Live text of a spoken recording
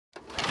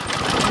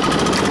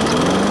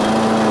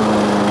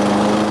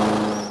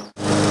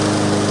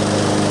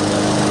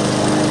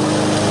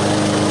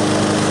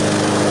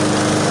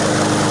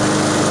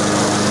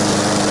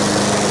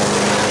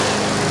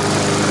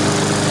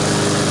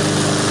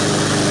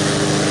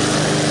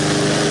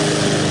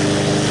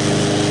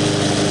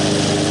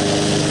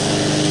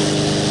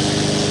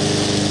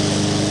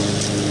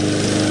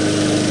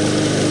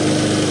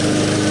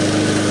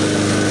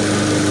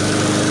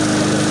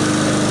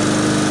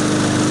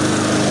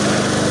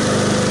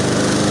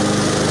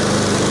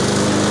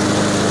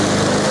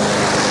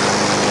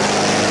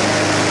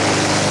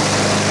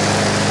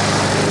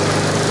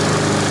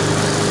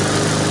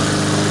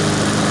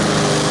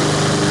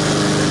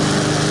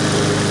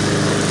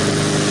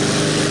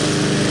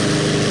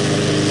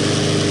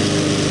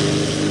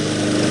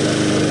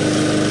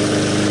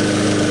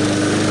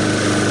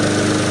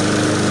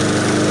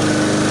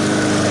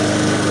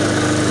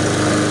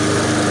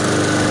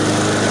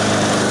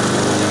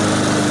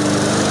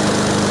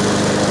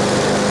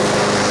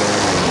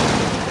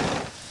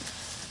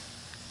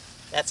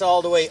That's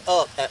all the way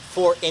up at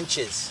 4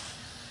 inches.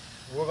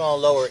 We're going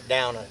to lower it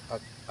down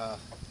a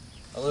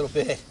little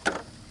bit.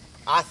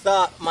 I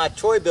thought my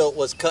toy BILT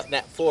was cutting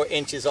at 4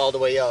 inches all the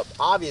way up.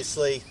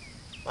 Obviously,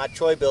 my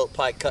toy BILT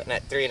probably cutting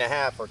at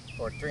 3.5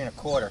 or 3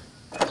 1/4.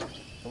 So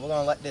we're going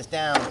to let this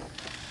down.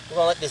 We're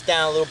going to let this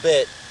down a little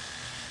bit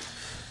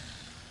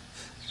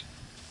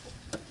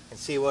and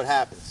see what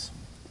happens.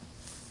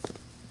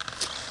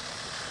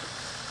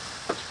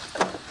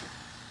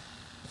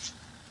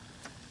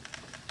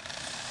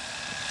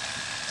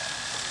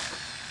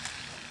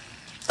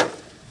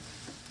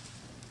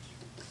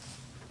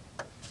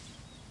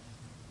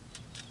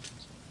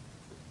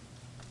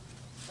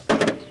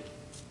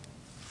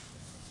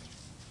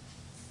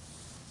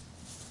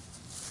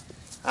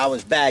 I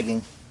was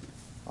bagging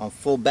on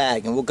full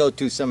bag, and we'll go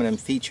through some of them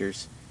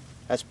features.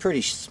 That's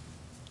pretty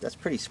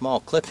small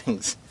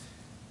clippings.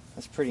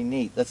 That's pretty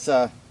neat. Let's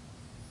mow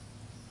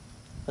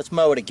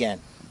it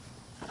again.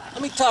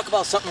 Let me talk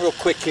about something real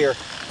quick here.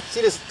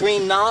 See this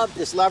green knob,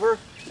 this lever?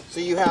 So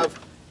you have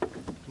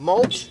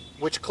mulch,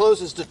 which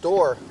closes the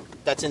door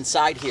that's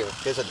inside here.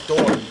 There's a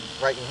door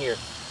right in here.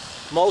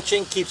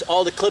 Mulching keeps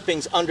all the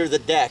clippings under the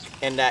deck,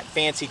 and that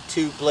fancy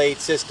 2-blade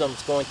system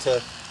is going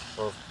to,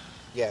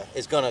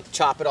 is going to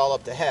chop it all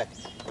up to heck.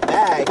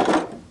 Bag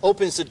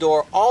opens the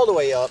door all the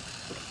way up,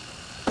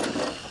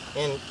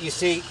 and you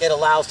see it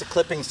allows the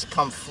clippings to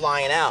come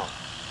flying out.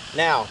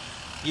 Now,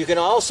 you can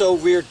also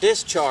rear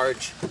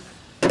discharge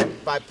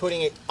by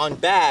putting it on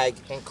bag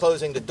and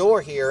closing the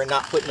door here and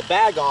not putting the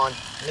bag on,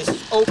 and this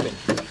is open,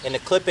 and the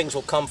clippings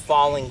will come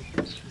falling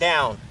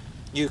down.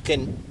 You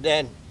can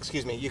then,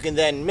 you can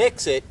then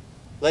mix it.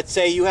 Let's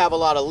say you have a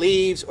lot of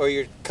leaves or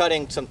you're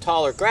cutting some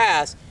taller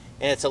grass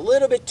and it's a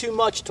little bit too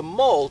much to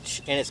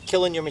mulch and it's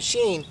killing your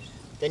machine,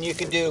 then you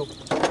can do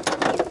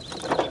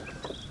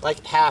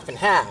like half and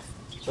half.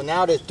 So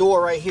now this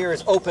door right here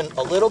is open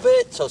a little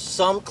bit, so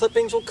some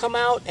clippings will come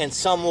out and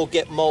some will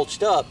get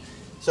mulched up.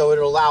 So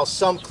it'll allow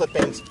some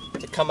clippings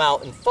to come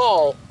out and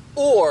fall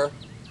or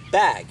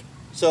bag.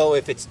 So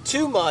if it's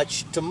too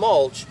much to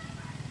mulch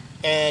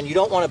and you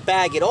don't want to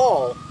bag it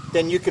all,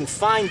 then you can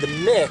find the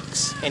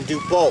mix and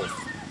do both.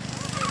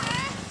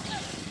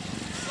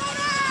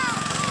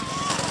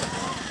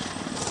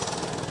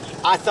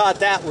 I thought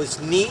that was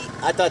neat.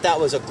 I thought that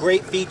was a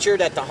great feature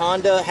that the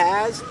Honda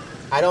has.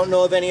 I don't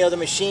know of any other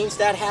machines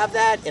that have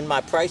that in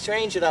my price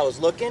range that I was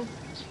looking,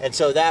 and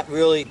so that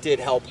really did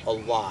help a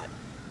lot.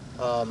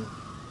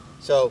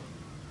 So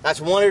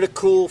that's one of the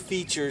cool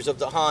features of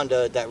the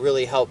Honda that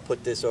really helped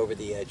put this over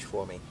the edge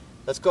for me.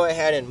 Let's go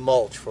ahead and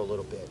mulch for a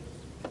little bit.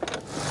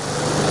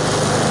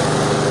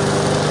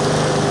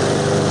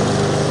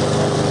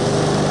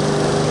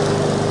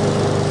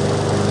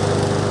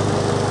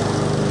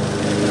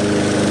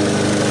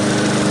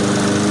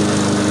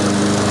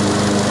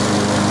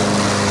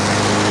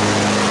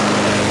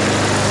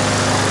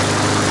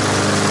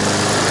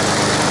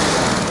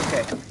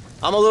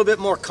 I'm a little bit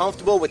more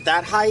comfortable with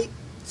that height,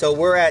 so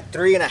we're at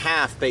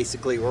 3.5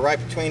 basically. We're right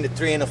between the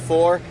 3 and the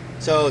 4,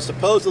 so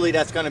supposedly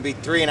that's going to be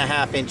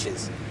 3.5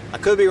 inches. I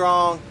could be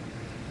wrong.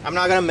 I'm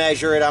not going to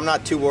measure it. I'm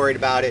not too worried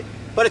about it,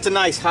 but it's a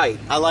nice height.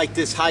 I like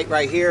this height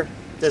right here.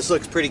 This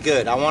looks pretty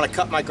good. I want to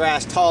cut my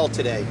grass tall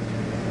today.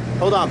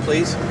 Hold on,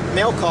 please.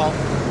 Mail call.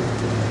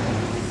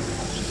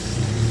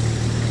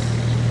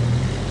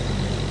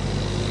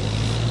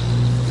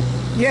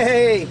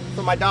 Yay!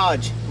 For my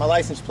Dodge, my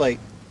license plate.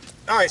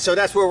 Alright, so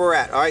that's where we're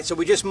at. Alright, so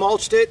we just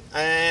mulched it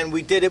and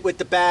we did it with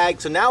the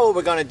bag. So now what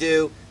we're going to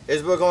do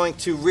is we're going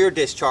to rear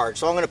discharge.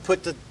 So I'm going to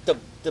put the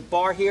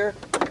bar here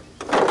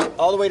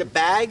all the way to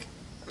bag.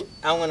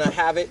 I'm going to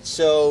have it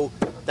so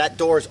that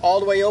door is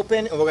all the way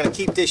open, and we're going to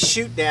keep this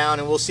chute down,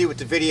 and we'll see what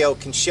the video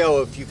can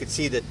show if you could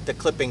see the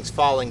clippings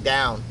falling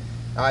down.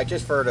 Alright,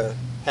 just for the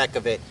heck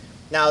of it.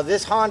 Now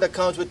this Honda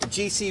comes with the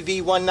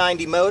GCV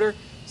 190 motor.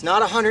 It's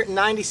not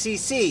 190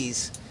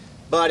 cc's.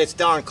 But it's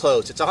darn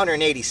close. It's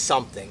 180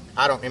 something.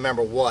 I don't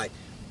remember what.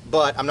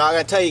 But I'm not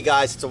going to tell you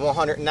guys it's a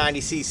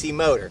 190 cc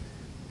motor.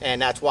 And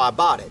that's why I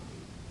bought it.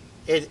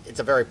 It's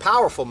a very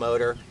powerful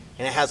motor,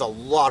 and it has a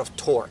lot of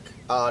torque.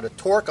 The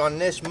torque on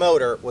this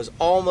motor was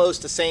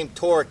almost the same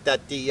torque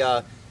that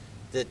the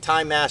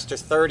Time Master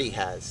 30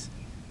 has.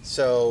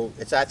 So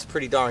that's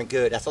pretty darn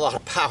good. That's a lot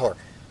of power.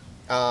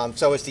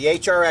 So it's the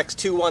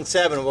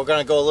HRX217. We're going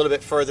to go a little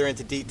bit further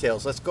into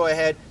details. Let's go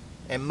ahead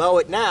and mow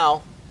it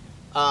now.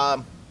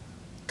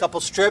 Couple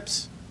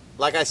strips,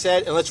 like I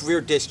said, and let's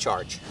rear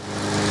discharge.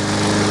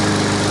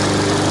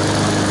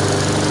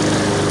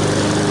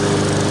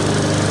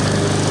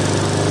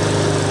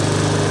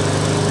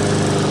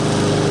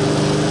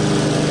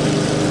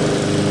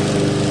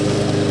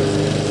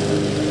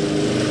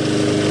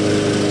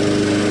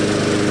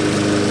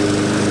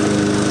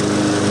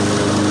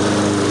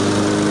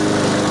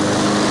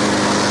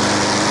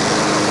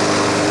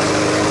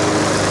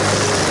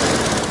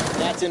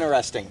 That's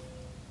interesting.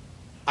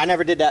 I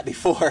never did that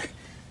before.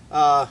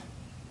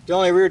 The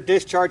only rear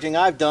discharging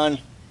I've done,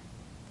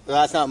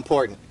 well, that's not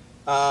important.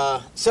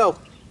 So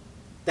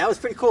that was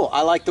pretty cool.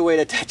 I like the way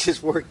that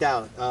just worked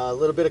out. A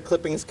little bit of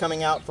clippings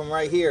coming out from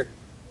right here.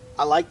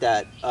 I like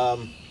that.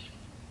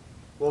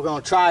 We're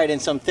going to try it in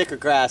some thicker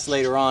grass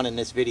later on in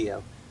this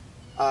video.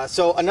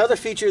 So another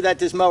feature that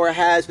this mower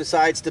has,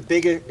 besides the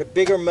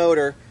bigger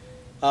motor,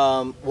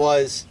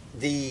 was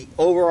the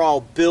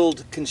overall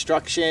build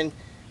construction,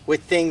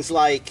 with things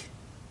like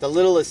the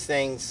littlest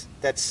things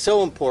that's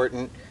so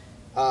important.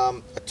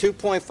 A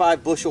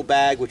 2.5 bushel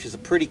bag, which is a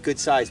pretty good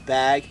sized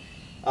bag,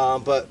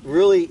 but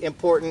really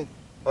important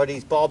are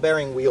these ball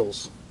bearing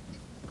wheels.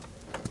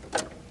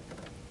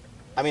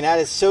 I mean, that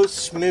is so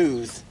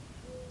smooth,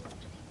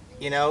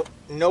 you know,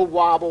 no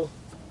wobble,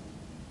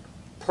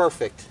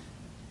 perfect.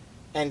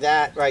 And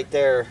that right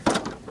there,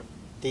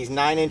 these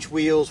 9-inch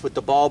wheels with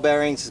the ball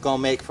bearings, is going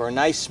to make for a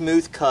nice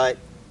smooth cut,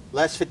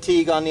 less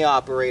fatigue on the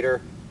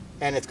operator,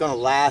 and it's going to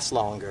last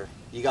longer.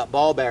 You got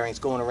ball bearings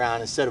going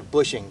around instead of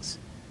bushings,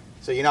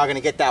 so you're not going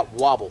to get that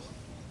wobble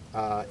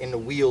in the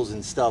wheels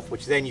and stuff,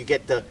 which then you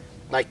get the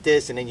like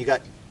this, and then you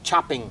got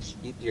chopping,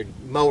 your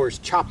mower's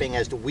chopping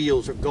as the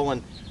wheels are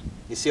going.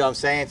 You see what I'm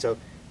saying? So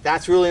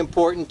that's really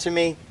important to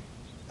me.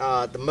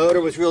 The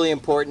motor was really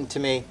important to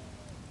me.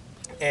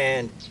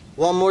 And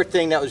one more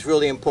thing that was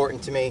really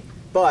important to me,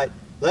 but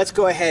let's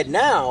go ahead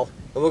now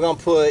and we're going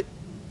to put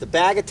the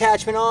bag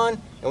attachment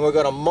on, and we're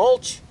going to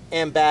mulch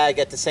and bag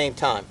at the same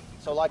time.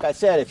 So like I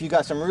said, if you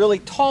got some really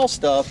tall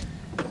stuff,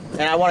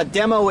 and I want to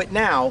demo it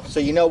now so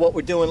you know what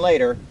we're doing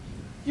later,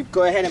 you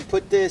go ahead and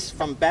put this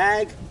from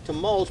bag to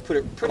mulch, put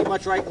it pretty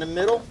much right in the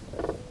middle.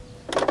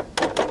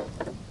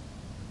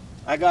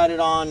 I got it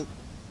on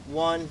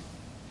 1,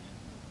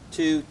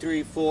 2,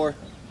 3, 4,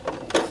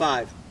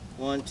 5.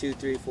 1, 2,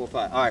 3, 4,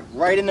 5. All right,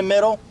 right in the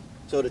middle.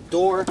 So the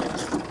door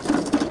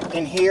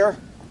in here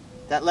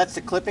that lets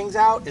the clippings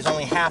out is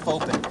only half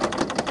open.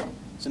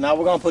 So now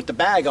we're going to put the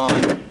bag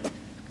on,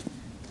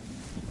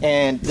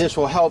 and this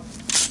will help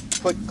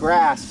put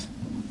grass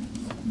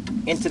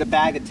into the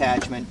bag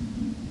attachment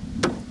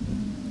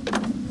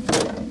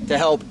to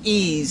help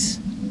ease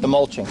the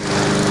mulching.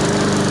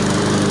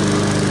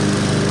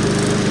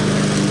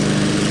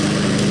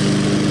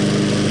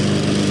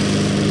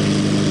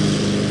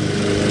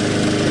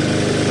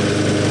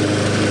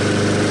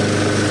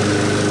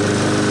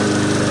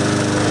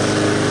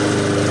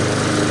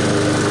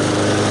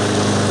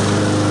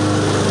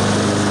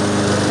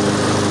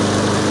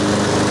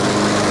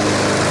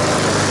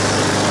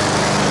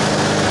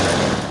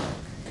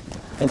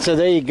 And so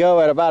there you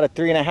go, at about a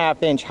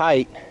 3.5-inch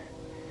height.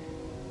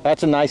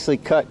 That's a nicely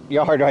cut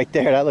yard right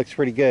there. That looks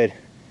pretty good.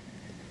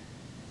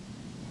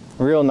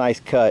 Real nice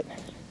cut.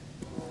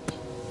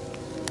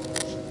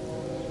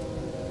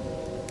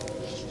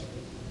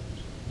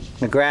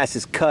 The grass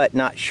is cut,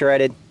 not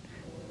shredded.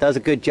 Does a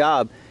good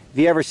job. If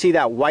you ever see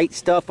that white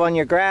stuff on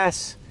your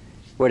grass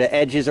where the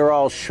edges are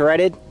all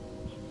shredded,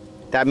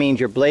 that means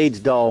your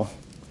blade's dull.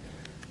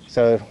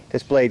 So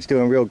this blade's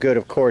doing real good.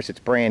 Of course, it's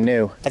brand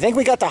new. I think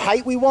we got the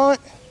height we want.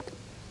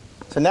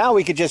 So now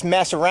we could just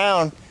mess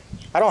around.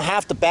 I don't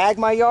have to bag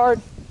my yard.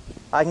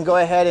 I can go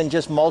ahead and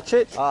just mulch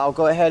it. I'll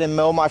go ahead and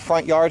mow my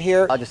front yard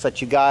here. I'll just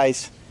let you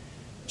guys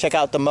check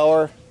out the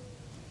mower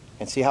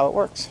and see how it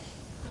works.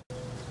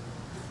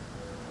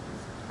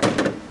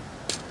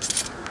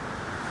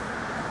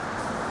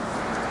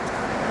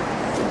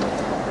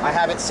 I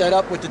have it set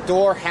up with the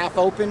door half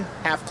open,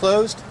 half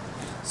closed.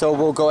 So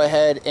we'll go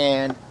ahead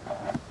and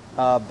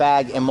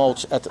bag and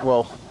mulch at the,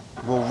 we'll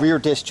rear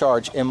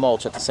discharge and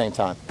mulch at the same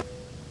time.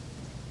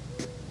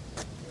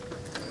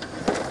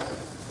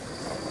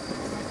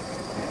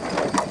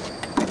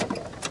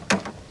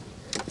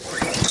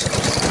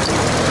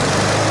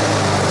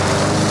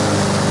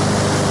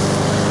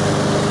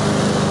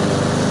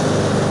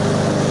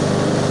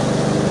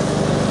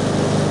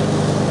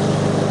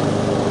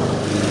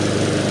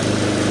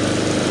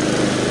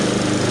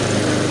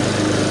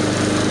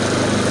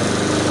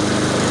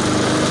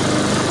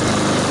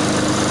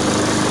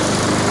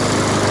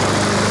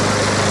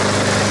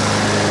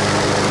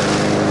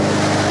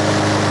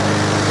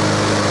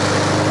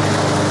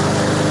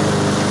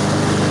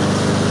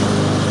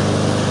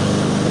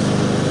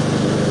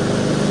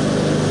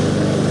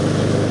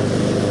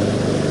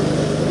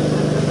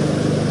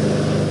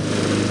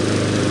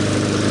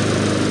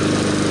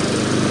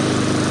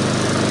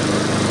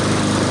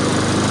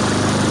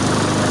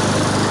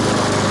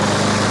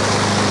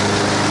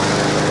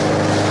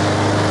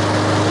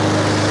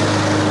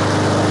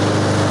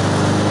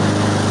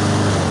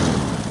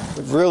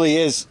 Really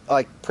is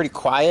like pretty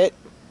quiet.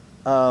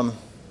 The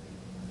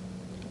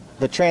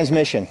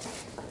transmission,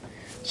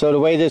 so the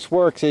way this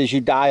works is you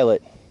dial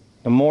it.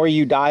 The more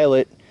you dial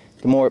it,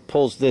 the more it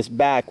pulls this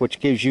back, which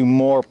gives you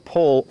more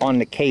pull on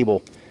the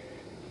cable.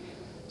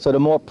 So the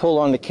more pull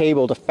on the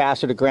cable, the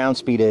faster the ground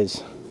speed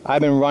is.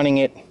 I've been running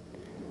it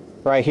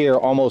right here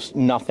almost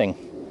nothing,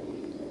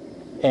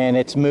 and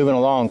it's moving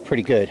along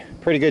pretty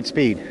good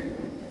speed.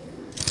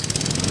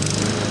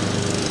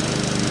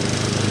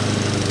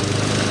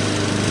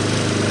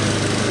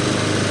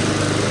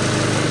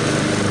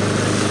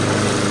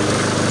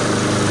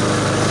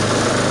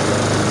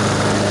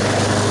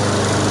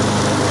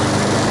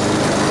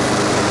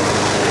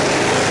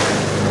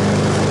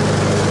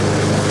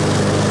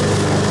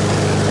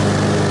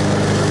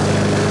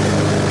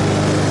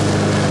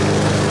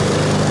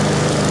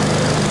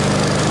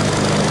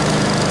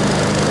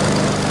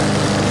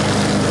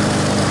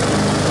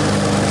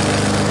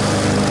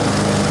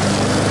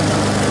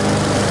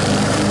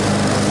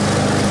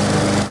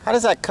 How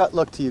does that cut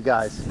look to you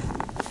guys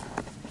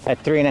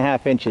at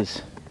 3.5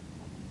 inches?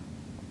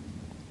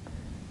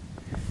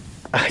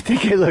 I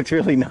think it looks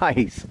really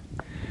nice.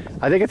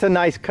 I think it's a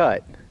nice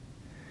cut.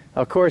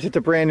 Of course, it's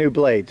a brand new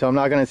blade, so I'm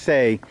not going to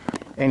say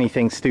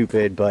anything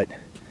stupid, but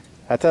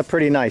that's a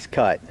pretty nice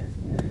cut.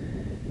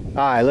 All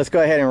right, let's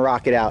go ahead and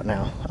rock it out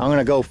now. I'm going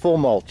to go full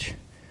mulch.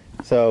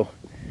 So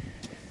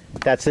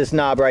that's this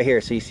knob right here.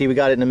 So you see we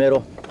got it in the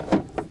middle.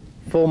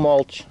 Full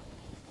mulch.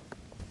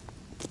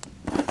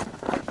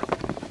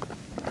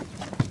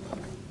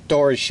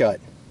 Door is shut.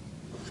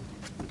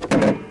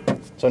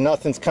 So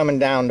nothing's coming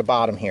down the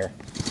bottom here.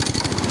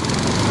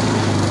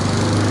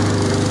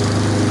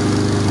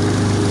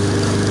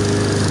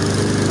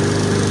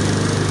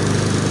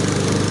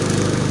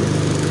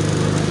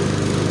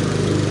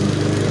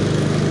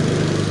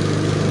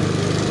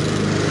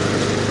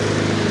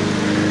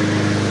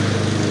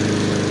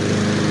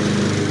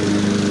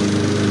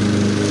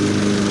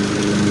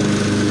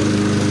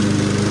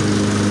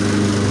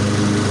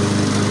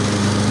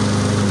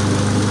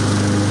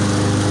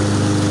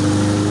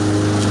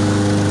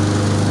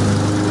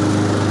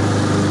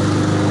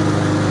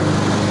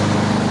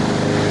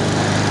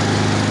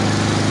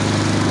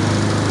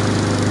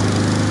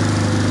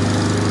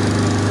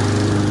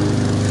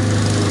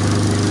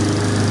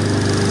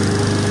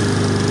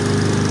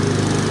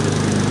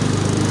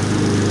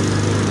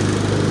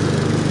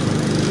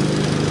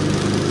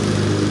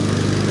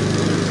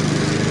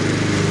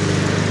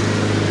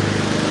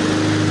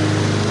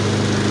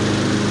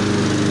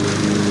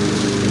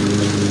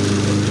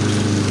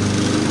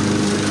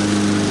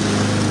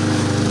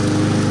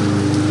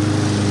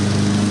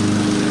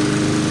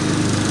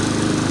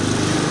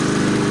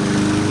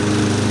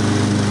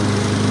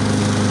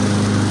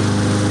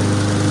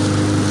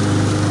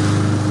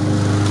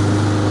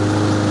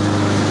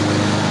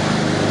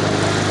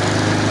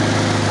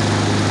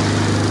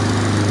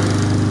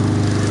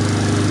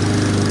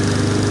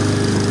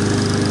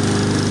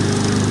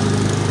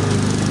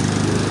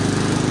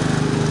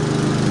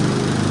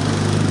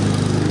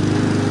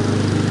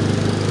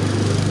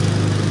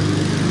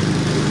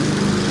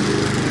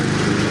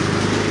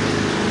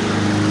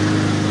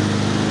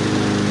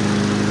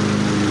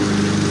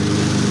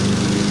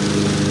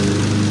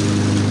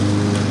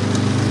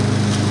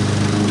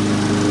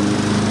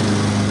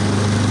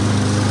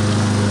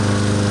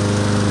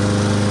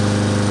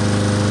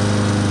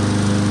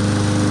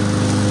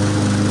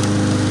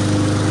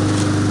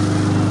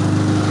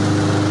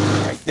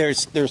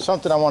 There's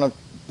something I want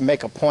to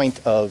make a point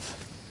of,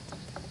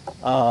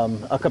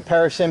 a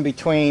comparison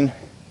between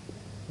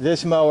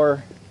this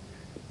mower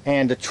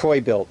and the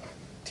BILT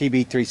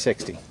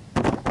TB360.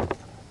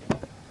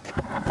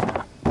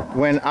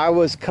 When I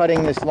was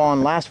cutting this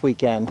lawn last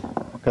weekend,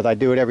 because I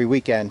do it every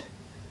weekend,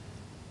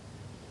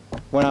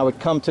 when I would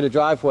come to the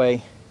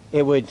driveway,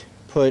 it would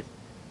put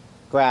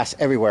grass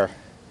everywhere.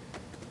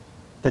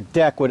 The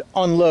deck would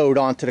unload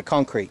onto the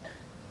concrete.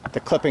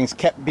 The clippings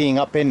kept being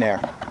up in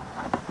there.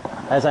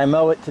 As I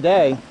mow it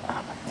today,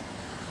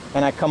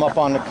 and I come up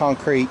on the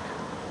concrete,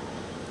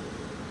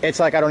 it's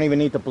like I don't even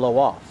need to blow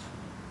off.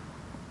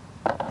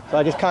 So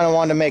I just kind of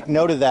wanted to make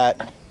note of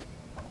that.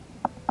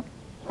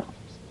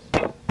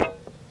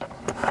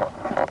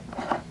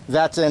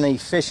 That's an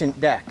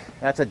efficient deck.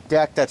 That's a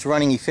deck that's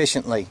running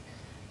efficiently.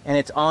 And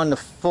it's on the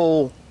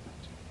full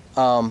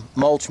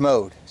mulch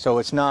mode. So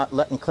it's not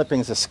letting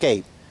clippings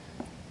escape.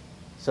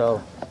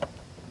 So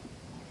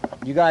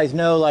you guys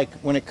know, like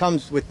when it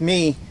comes with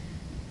me,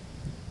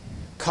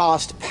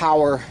 cost,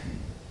 power,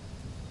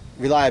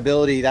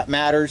 reliability, that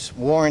matters.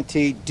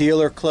 Warranty,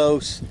 dealer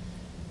close.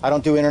 I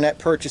don't do internet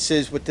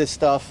purchases with this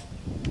stuff.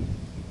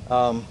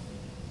 But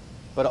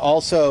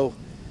also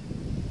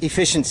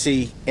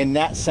efficiency in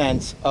that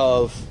sense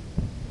of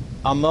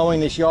I'm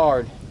mowing this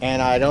yard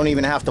and I don't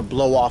even have to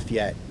blow off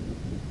yet.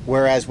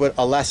 Whereas with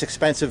a less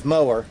expensive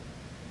mower,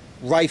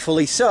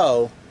 rightfully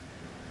so,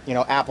 you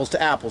know, apples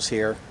to apples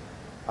here,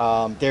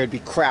 there'd be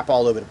crap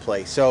all over the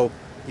place. So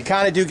you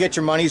kind of do get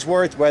your money's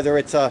worth, whether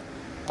it's a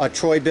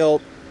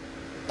BILT,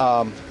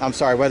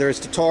 whether it's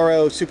the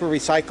Toro Super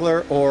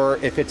Recycler, or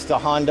if it's the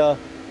Honda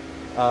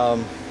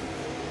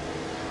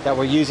that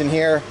we're using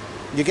here.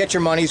 You get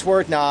your money's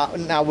worth.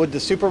 Now would the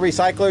Super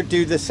Recycler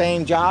do the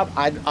same job?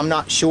 I'm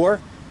not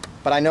sure,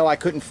 but I know I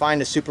couldn't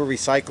find a Super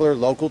Recycler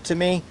local to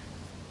me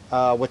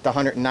with the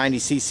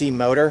 190cc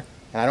motor,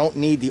 and I don't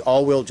need the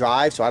all-wheel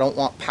drive, so I don't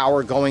want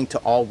power going to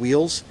all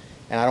wheels,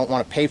 and I don't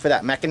want to pay for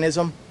that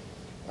mechanism.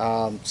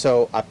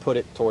 So I put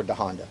it toward the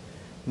Honda.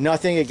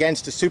 Nothing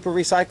against the Super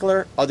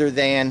Recycler other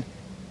than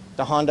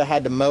the Honda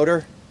had the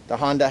motor, the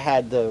Honda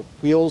had the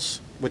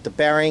wheels with the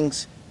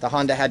bearings, the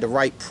Honda had the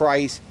right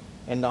price,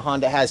 and the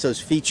Honda has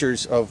those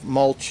features of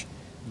mulch,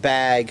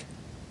 bag,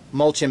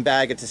 mulch and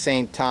bag at the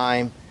same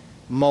time,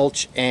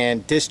 mulch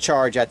and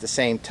discharge at the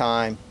same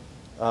time.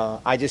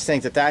 I just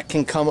think that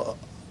can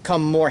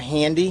come more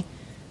handy.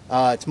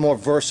 It's more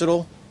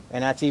versatile,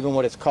 and that's even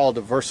what it's called,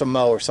 a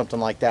Versamo or something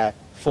like that.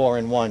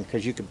 4-in-1,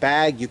 because you can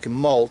bag, you can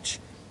mulch,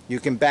 you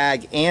can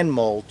bag and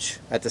mulch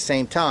at the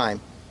same time,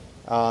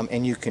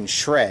 and you can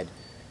shred.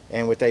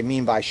 And what they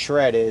mean by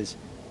shred is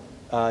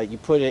you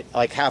put it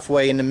like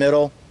halfway in the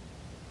middle,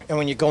 and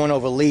when you're going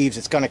over leaves,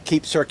 it's going to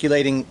keep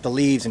circulating the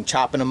leaves and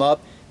chopping them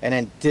up, and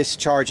then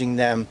discharging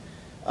them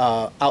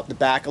out the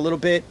back a little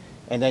bit,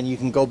 and then you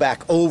can go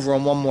back over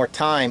them one more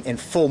time in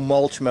full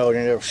mulch mode,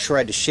 and it'll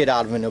shred the shit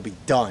out of them, and they'll be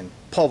done,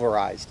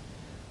 pulverized.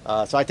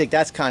 So I think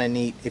that's kind of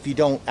neat if you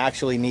don't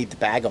actually need to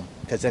bag them,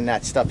 because then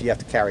that stuff you have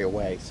to carry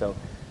away. So,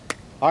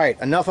 all right,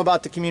 enough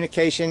about the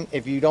communication.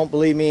 If you don't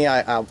believe me,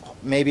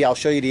 maybe I'll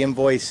show you the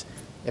invoice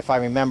if I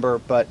remember.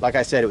 But like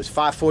I said, it was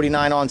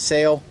 $549 on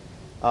sale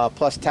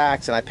plus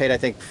tax, and I paid, I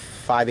think,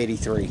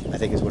 $583. I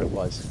think is what it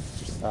was.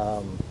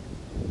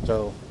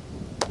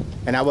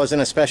 And that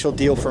wasn't a special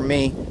deal for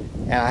me,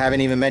 and I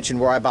haven't even mentioned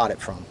where I bought it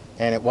from.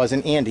 And it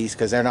wasn't Andy's,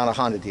 because they're not a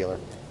Honda dealer.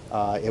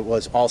 It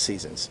was All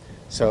Seasons.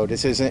 So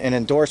this isn't an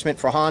endorsement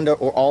for Honda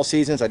or All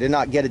Seasons. I did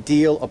not get a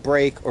deal, a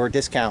break, or a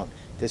discount.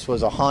 This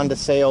was a Honda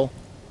sale,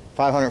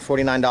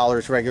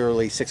 $549,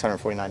 regularly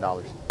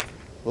 $649.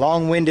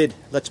 Long-winded,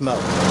 let's mow.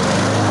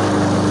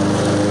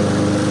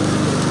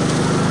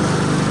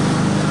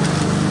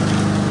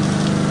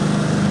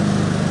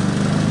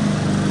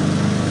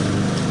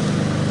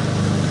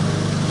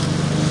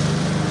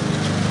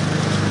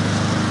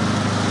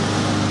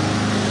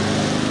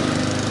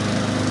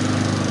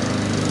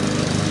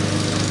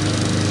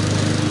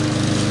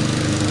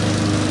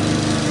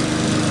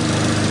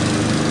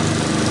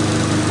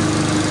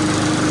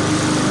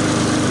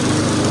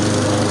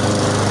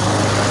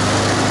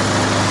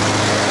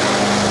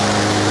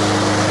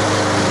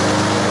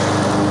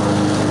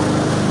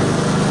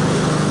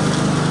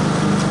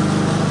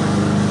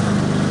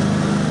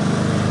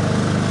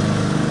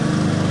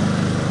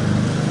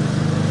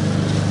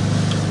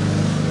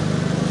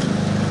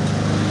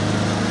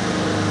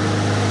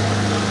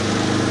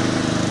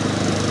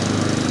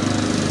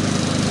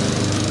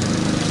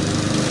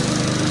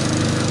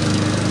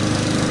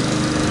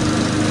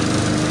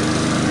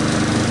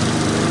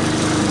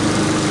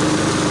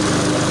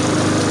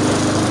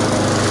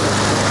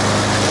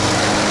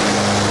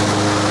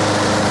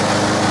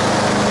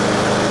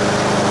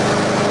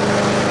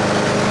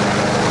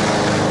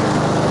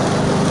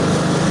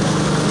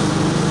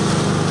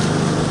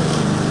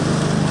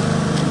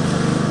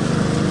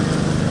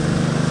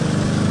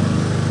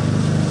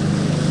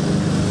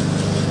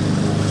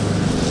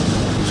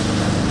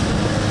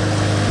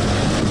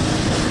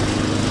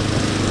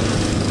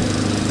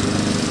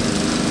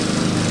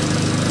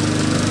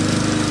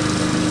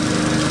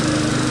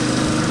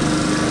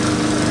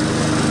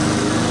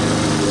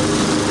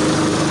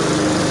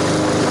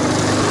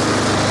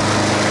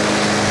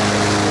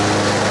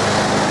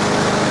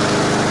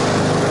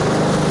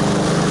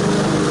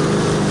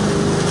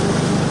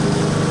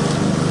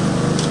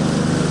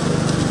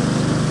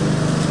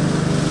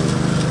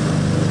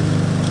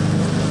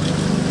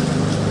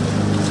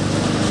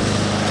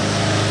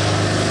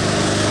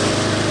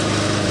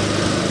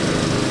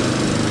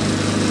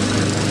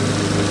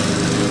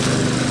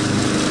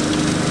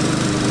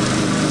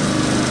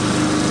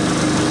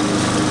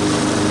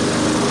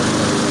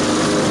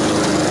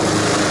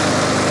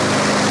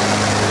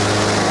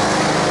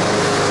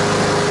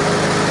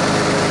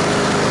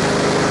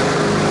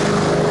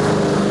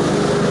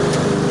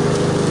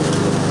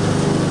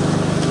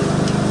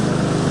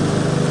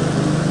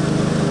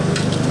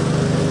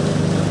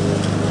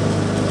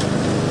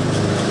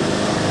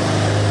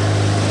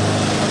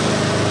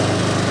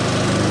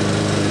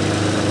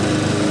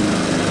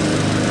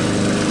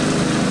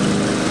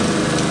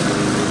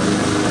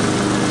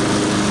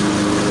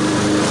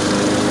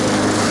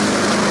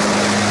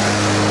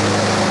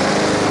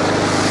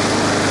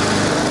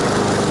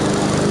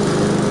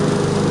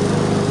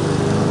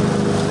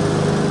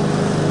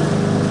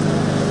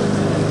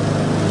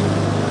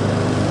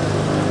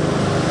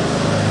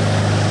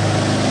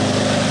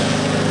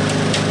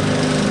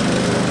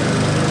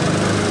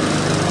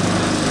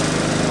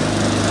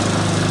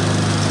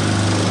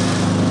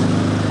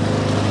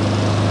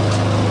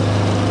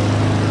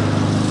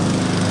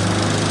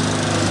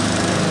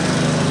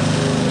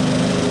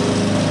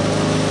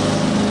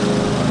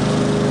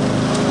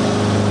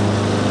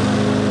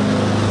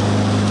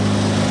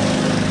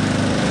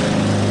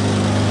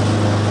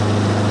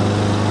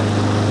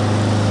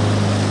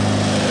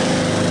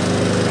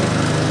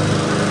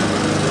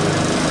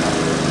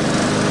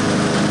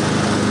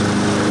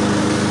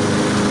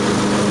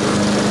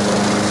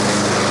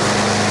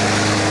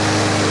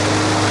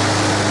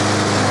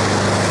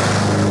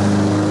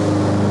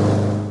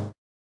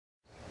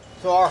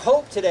 So our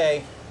hope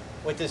today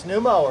with this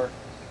new mower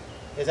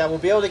is that we'll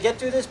be able to get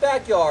through this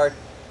backyard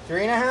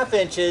 3.5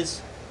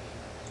 inches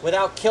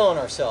without killing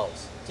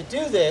ourselves. To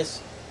do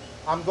this,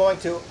 I'm going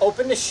to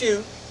open the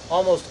chute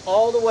almost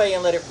all the way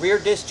and let it rear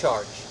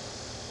discharge.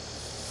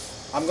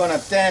 I'm going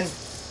to then,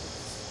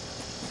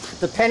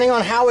 depending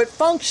on how it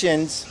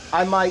functions,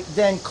 I might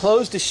then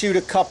close the chute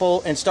a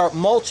couple and start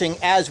mulching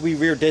as we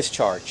rear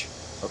discharge.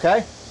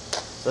 Okay?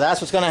 So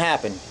that's what's going to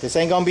happen. This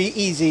ain't going to be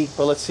easy,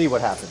 but let's see what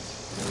happens.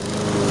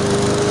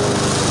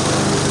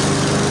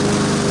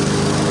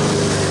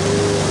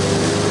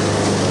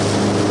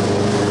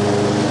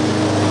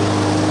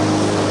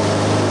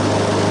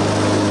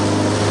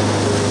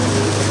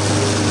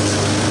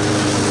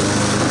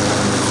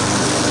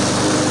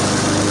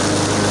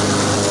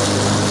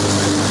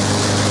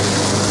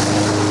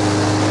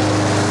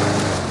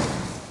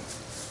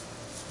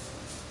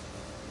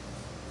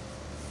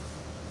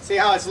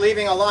 how it's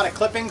leaving a lot of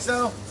clippings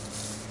though?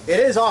 It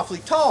is awfully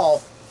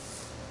tall.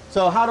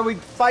 So how do we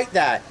fight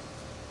that?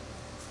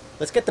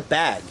 Let's get the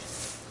bag.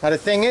 Now the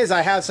thing is,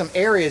 I have some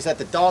areas that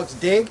the dogs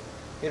dig.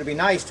 It'll be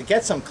nice to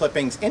get some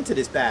clippings into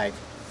this bag.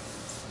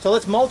 So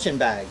let's mulch and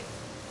bag.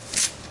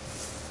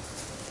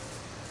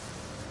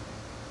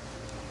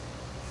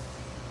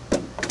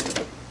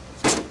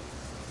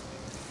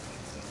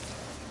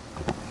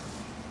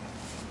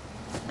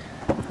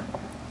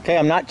 Okay,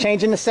 I'm not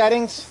changing the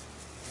settings.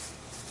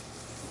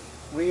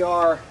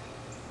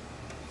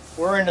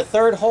 We're in the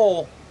third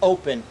hole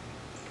open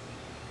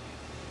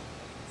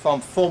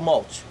from full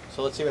mulch.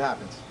 So let's see what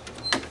happens.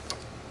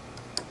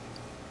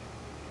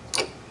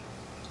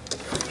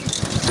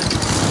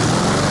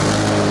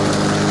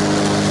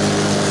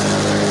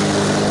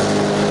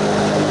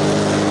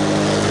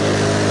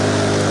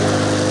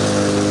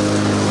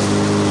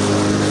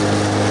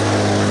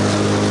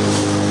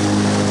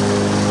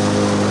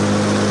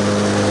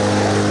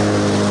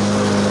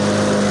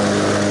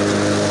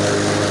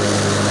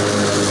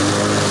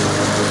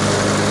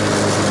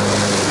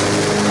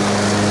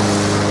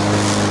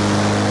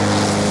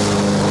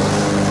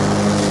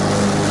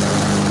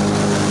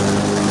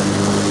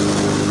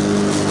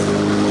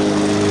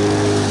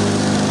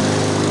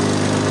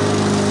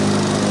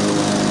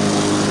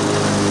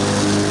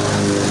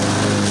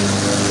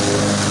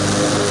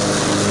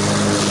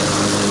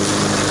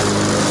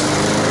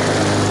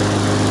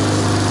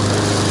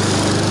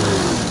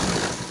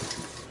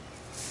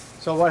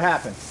 So what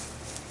happened?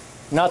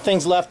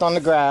 Nothing's left on the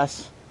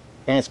grass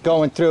and it's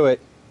going through it.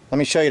 Let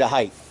me show you the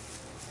height.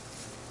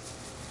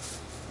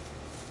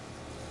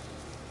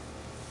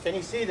 Can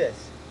you see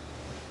this?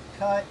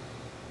 Cut,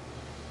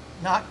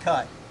 not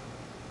cut.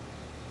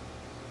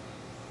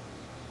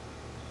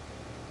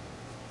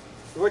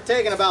 We're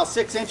taking about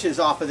 6 inches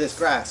off of this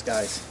grass,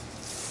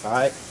 guys. All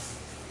right?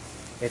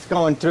 It's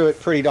going through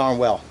it pretty darn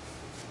well.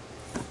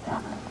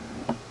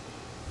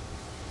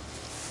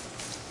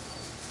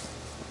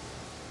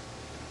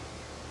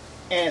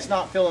 And it's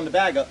not filling the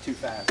bag up too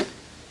fast.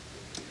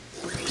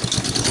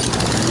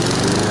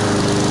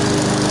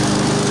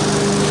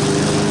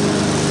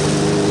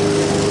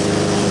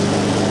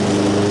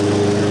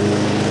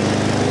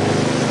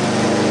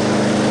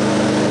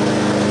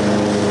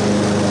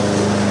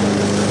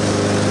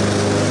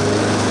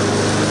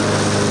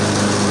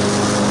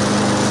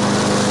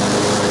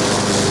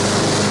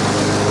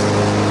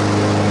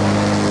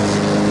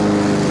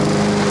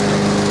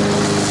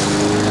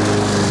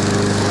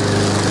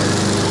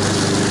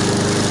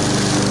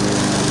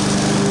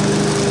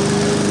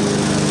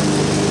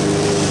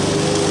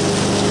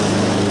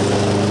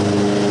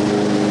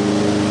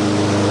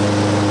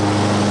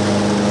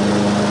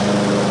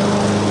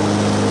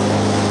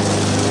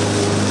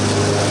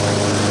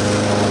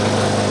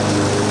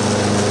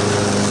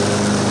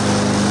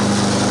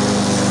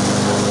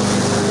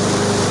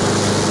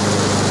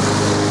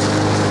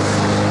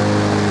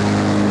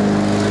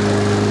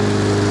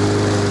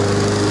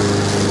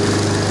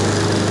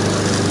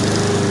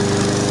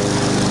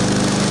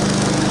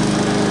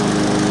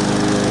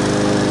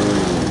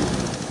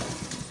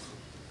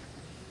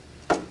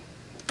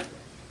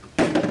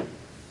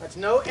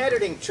 No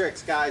editing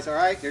tricks, guys, all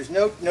right? There's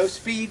no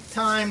speed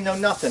time, no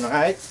nothing, all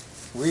right?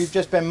 We've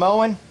just been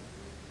mowing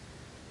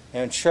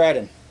and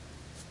shredding.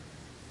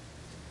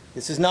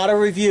 This is not a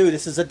review,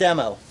 this is a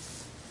demo.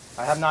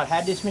 I have not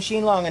had this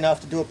machine long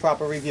enough to do a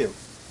proper review.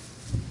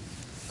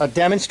 A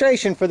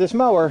demonstration for this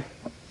mower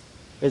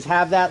is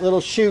have that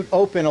little chute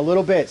open a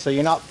little bit so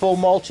you're not full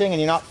mulching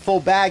and you're not full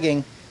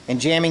bagging and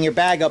jamming your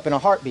bag up in a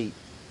heartbeat.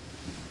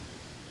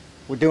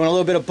 We're doing a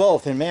little bit of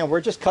both, and man,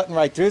 we're just cutting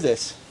right through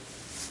this.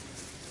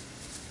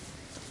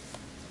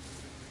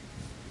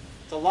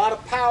 It's a lot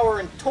of power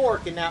and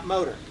torque in that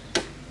motor.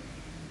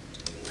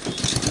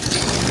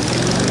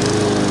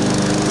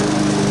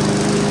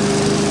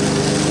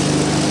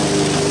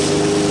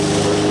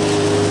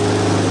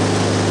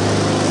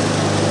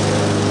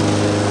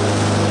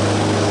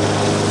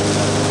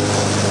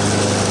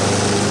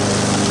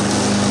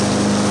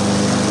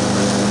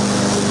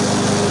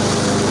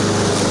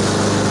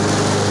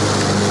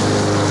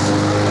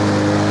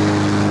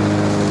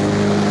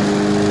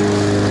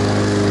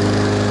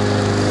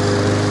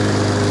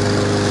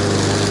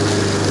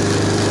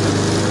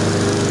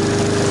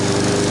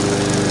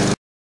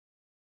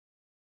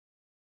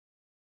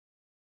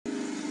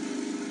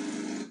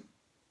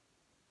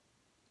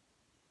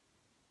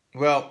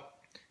 Well,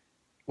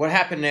 what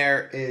happened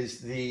there is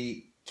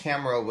the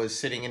camera was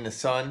sitting in the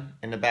sun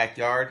in the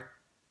backyard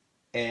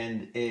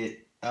and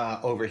it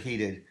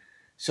overheated.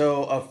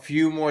 So a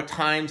few more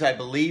times, I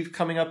believe,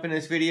 coming up in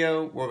this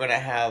video, we're going to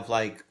have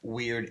like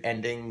weird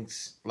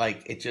endings,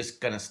 like it's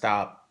just going to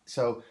stop.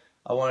 So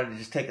I wanted to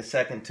just take a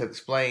second to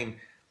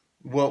explain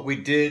what we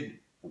did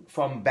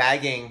from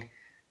bagging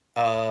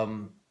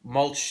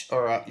mulch,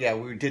 or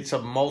we did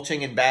some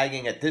mulching and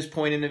bagging at this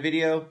point in the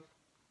video.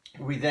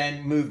 We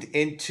then moved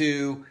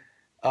into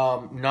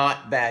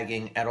not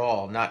bagging at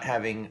all, not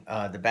having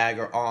the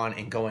bagger on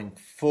and going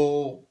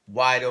full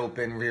wide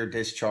open rear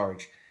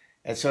discharge.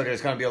 And so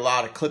there's going to be a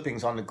lot of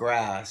clippings on the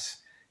grass.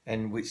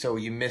 And so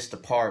you missed the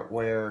part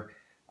where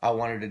I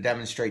wanted to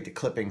demonstrate the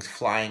clippings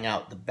flying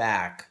out the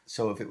back.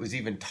 So if it was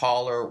even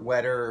taller,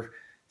 wetter,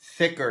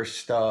 thicker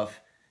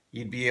stuff,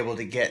 you'd be able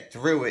to get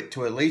through it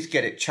to at least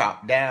get it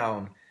chopped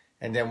down.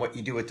 And then what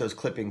you do with those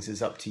clippings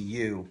is up to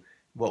you.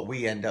 What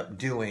we end up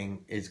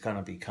doing is going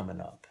to be coming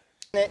up.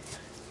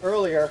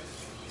 Earlier,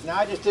 now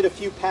I just did a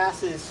few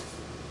passes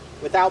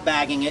without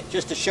bagging it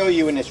just to show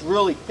you in this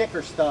really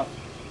thicker stuff.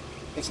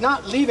 It's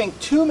not leaving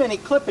too many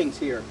clippings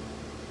here.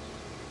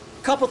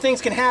 A couple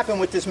things can happen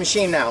with this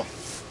machine now.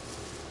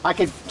 I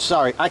could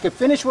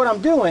finish what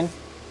I'm doing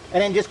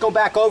and then just go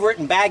back over it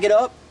and bag it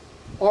up,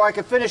 or I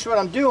could finish what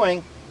I'm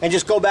doing and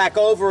just go back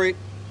over it,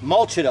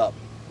 mulch it up,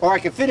 or I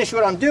could finish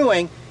what I'm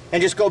doing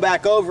and just go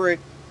back over it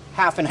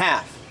half and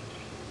half.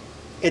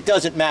 It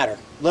doesn't matter.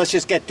 Let's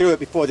just get through it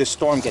before this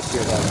storm gets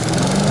here though.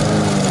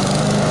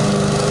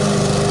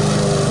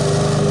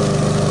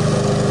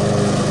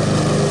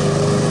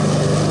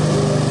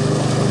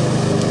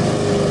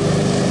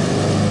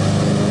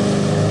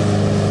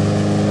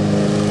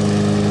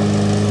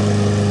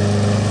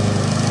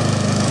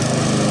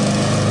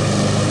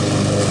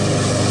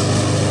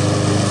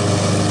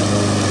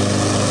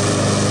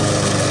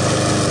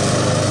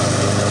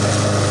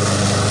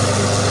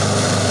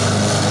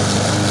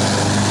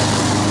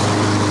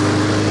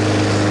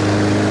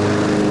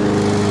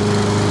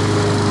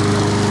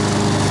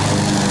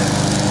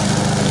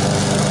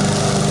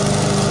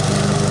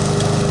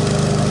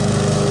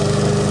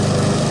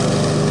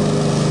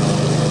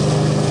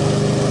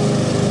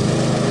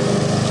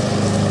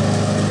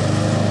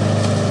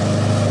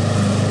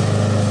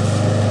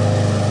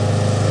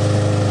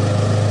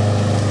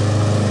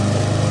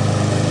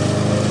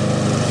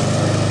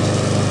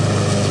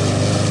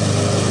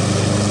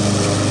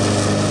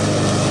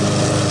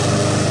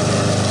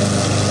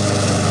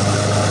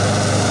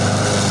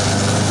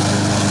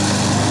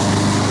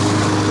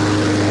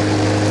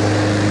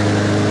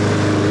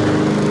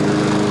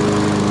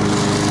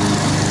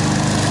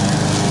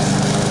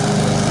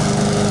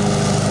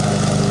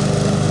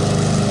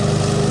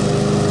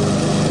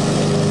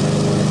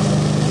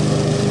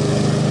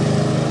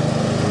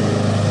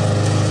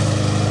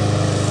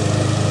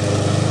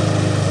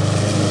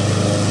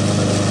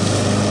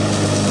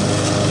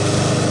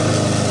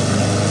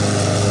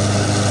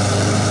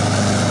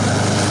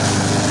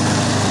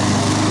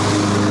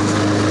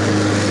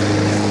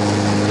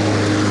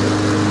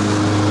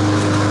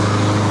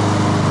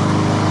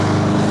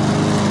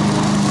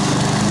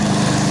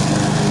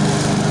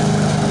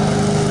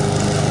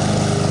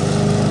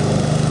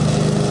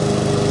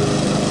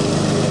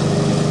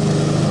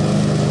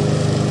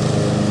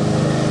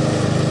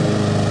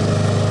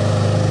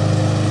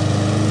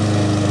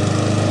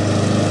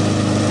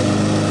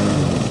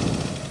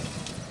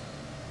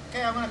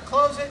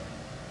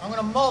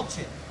 Mulch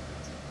it.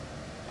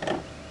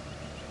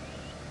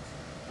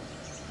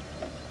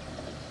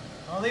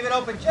 I'll leave it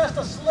open just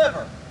a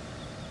sliver.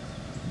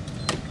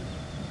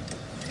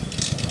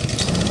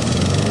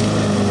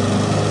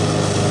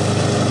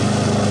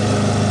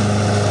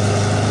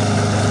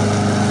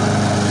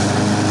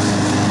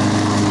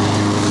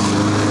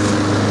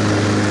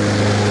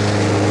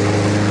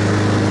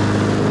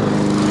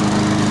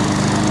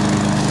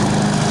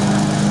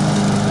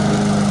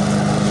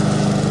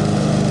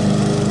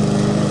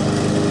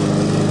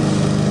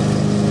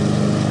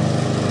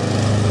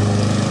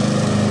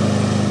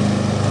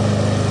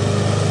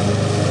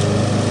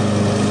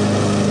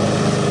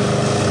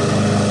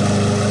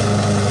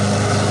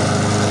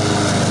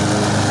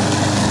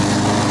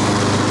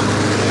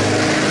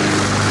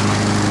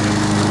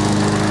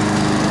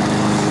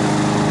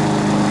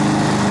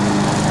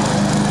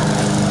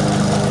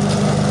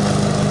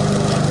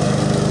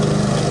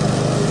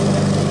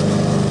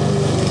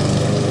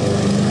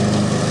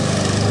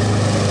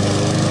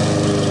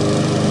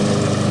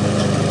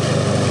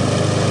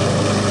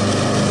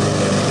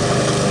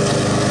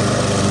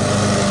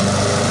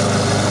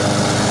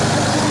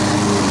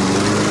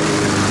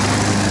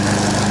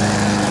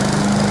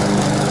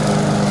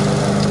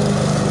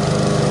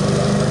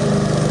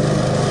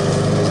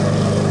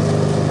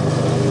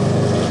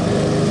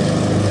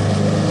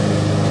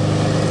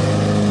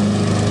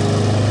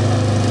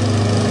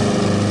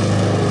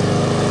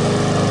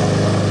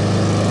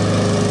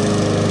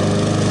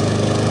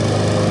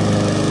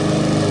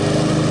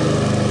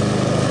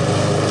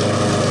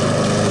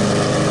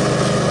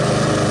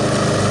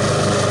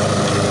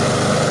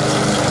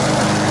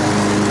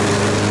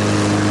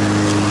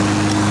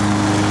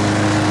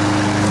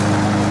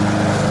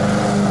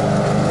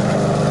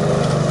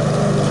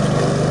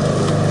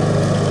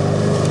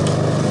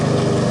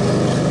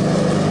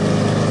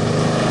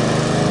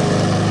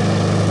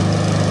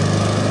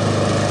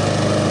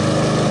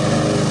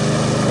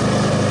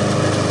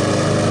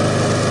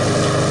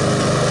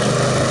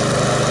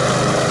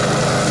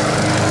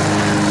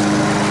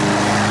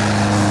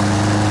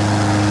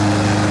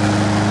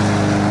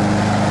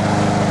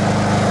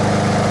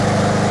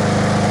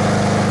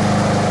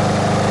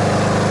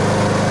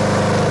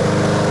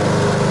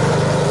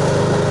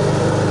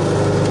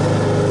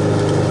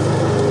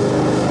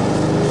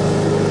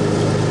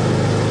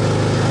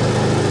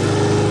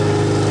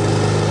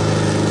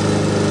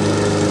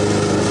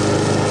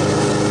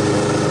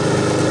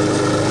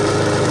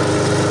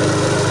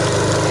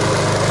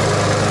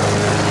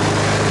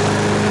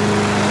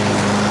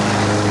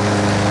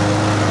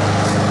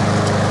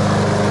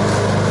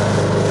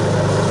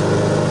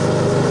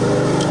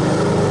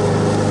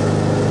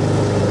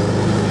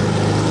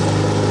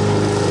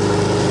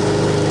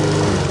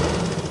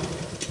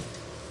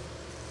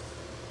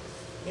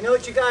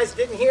 guys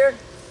didn't hear,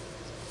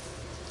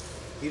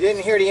 you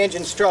didn't hear the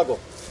engine struggle.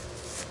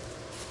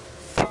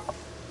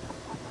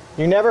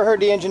 You never heard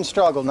the engine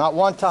struggle, not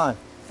one time.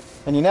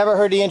 And you never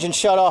heard the engine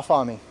shut off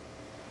on me.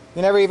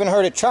 You never even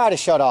heard it try to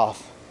shut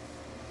off.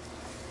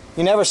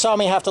 You never saw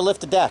me have to lift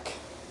the deck.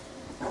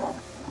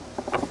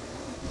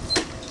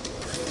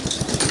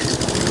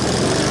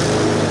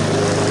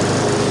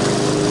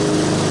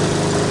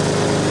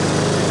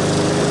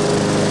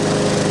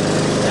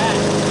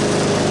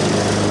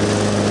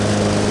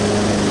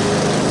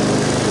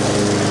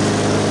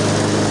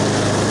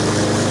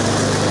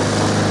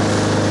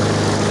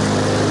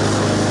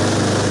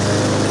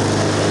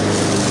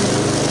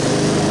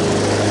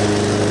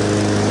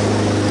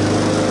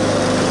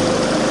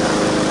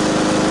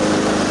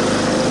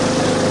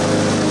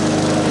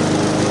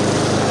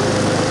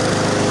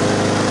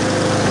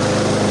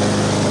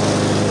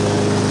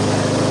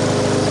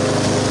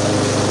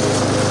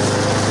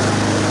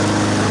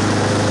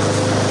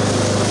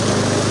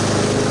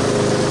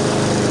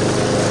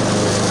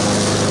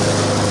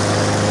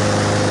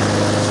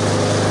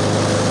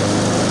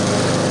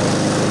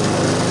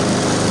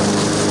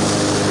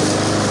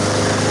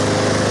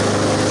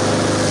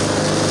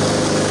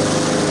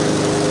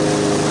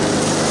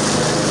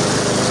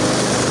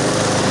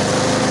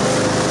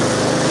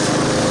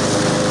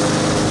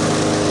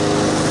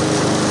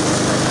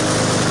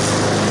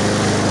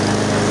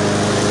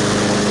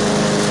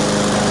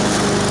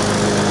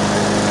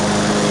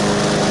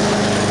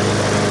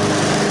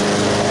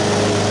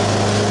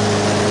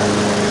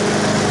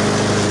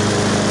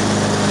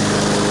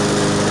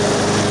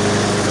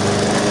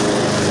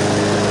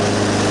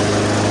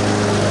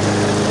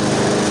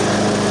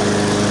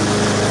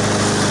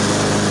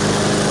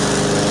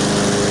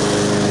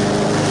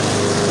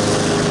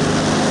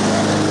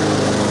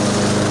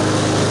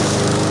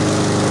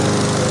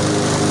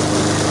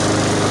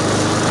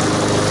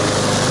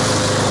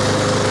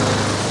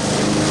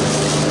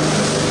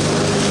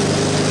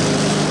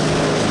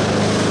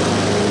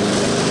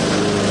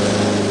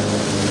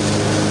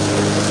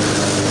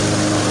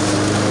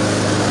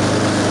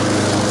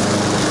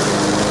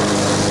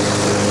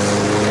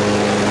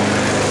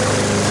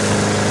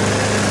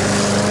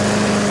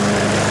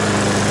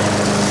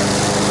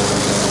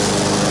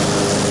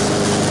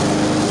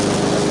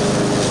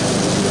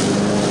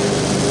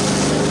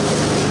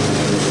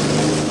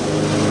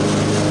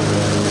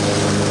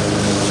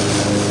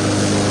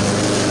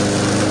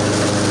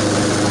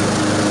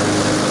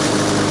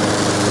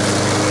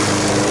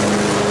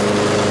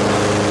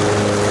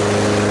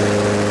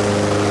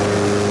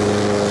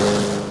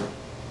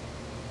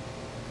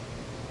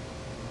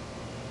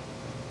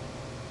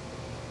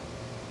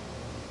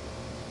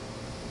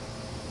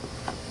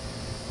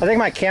 I think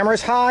my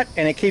camera's hot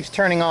and it keeps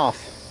turning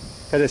off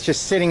because it's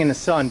just sitting in the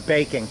sun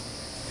baking.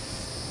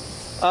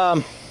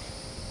 Probably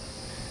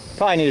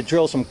need to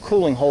drill some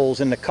cooling holes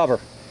in the cover.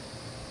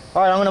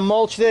 All right, I'm going to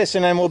mulch this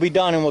and then we'll be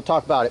done and we'll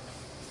talk about it.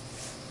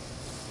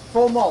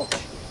 Full mulch.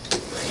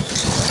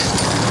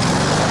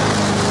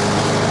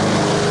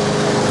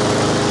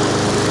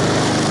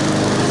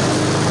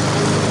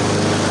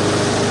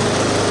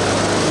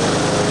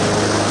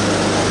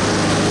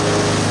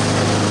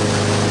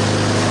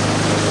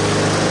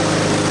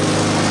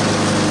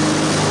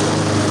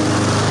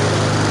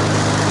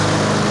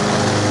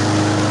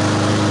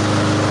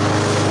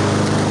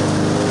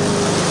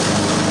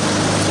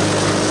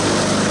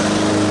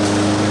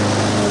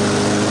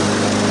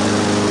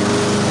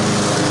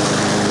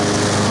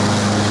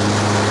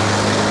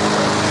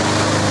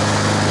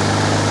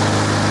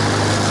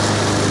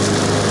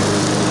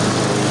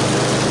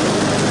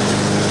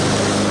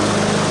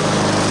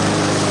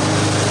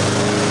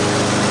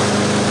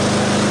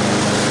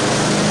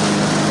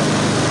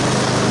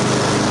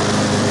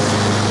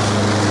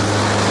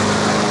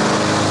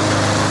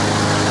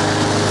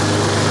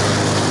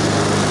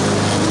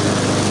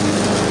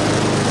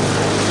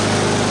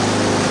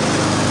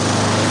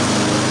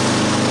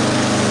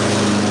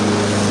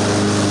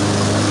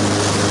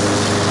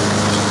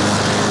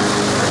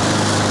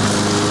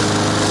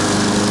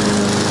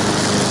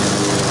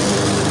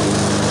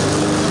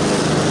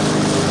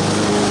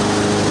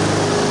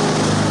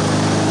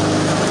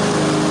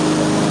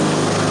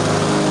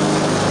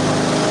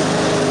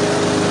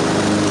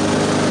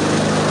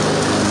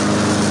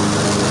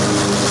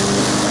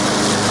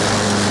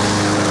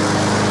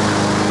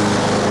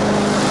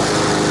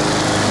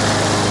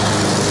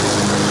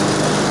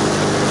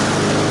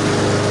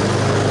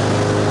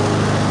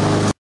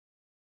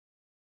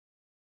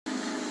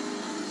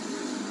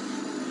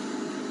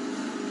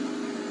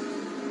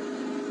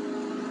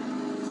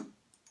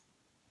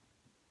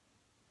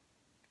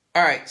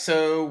 All right,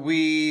 so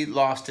we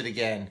lost it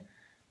again.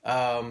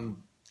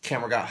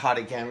 Camera got hot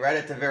again right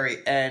at the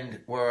very end,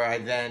 where I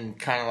then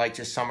kind of like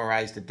just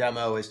summarized the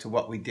demo as to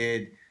what we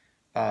did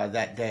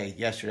that day,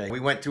 yesterday. We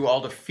went through all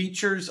the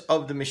features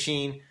of the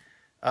machine,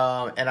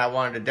 and I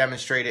wanted to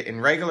demonstrate it in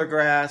regular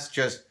grass,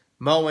 just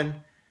mowing,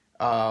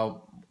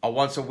 a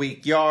once a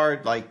week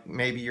yard, like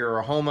maybe you're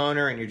a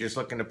homeowner and you're just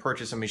looking to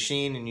purchase a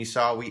machine, and you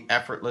saw we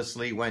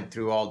effortlessly went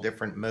through all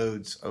different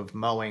modes of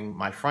mowing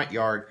my front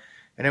yard.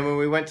 And then when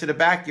we went to the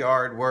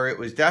backyard, where it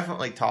was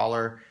definitely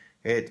taller,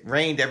 it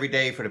rained every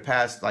day for the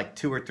past like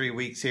 2 or 3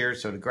 weeks here,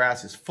 so the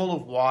grass is full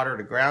of water,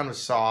 the ground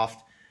was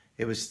soft,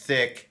 it was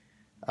thick,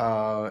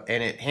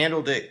 and it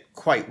handled it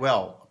quite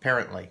well,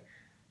 apparently.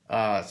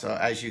 So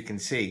as you can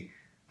see,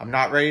 I'm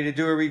not ready to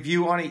do a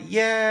review on it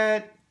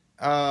yet.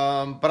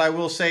 But I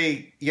will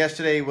say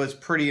yesterday was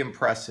pretty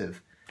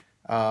impressive,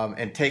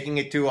 and taking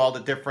it through all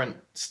the different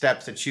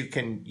steps that you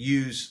can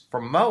use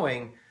for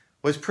mowing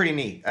was pretty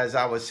neat. As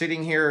I was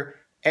sitting here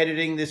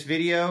editing this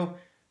video,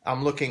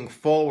 I'm looking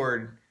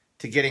forward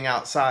to getting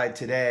outside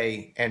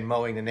today and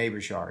mowing the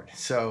neighbor's yard.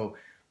 So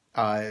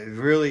it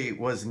really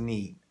was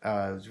neat.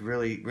 It was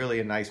really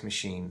a nice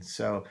machine.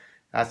 So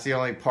that's the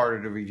only part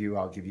of the review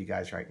I'll give you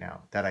guys right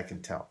now that I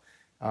can tell.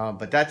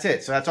 But that's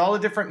it. So that's all the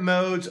different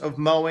modes of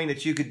mowing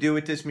that you could do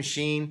with this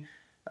machine.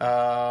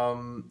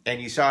 And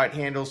you saw it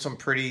handle some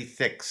pretty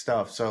thick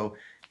stuff. So,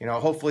 you know,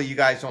 hopefully you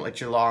guys don't let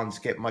your lawns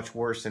get much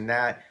worse than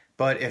that.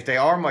 But if they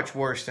are much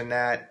worse than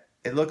that,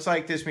 it looks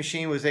like this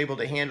machine was able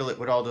to handle it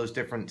with all those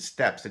different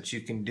steps that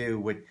you can do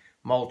with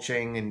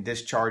mulching and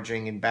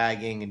discharging and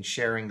bagging and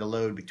sharing the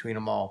load between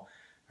them all.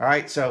 All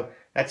right, so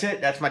that's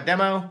it. That's my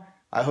demo.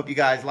 I hope you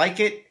guys like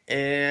it,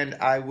 and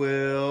I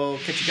will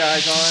catch you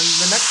guys on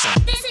the next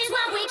one.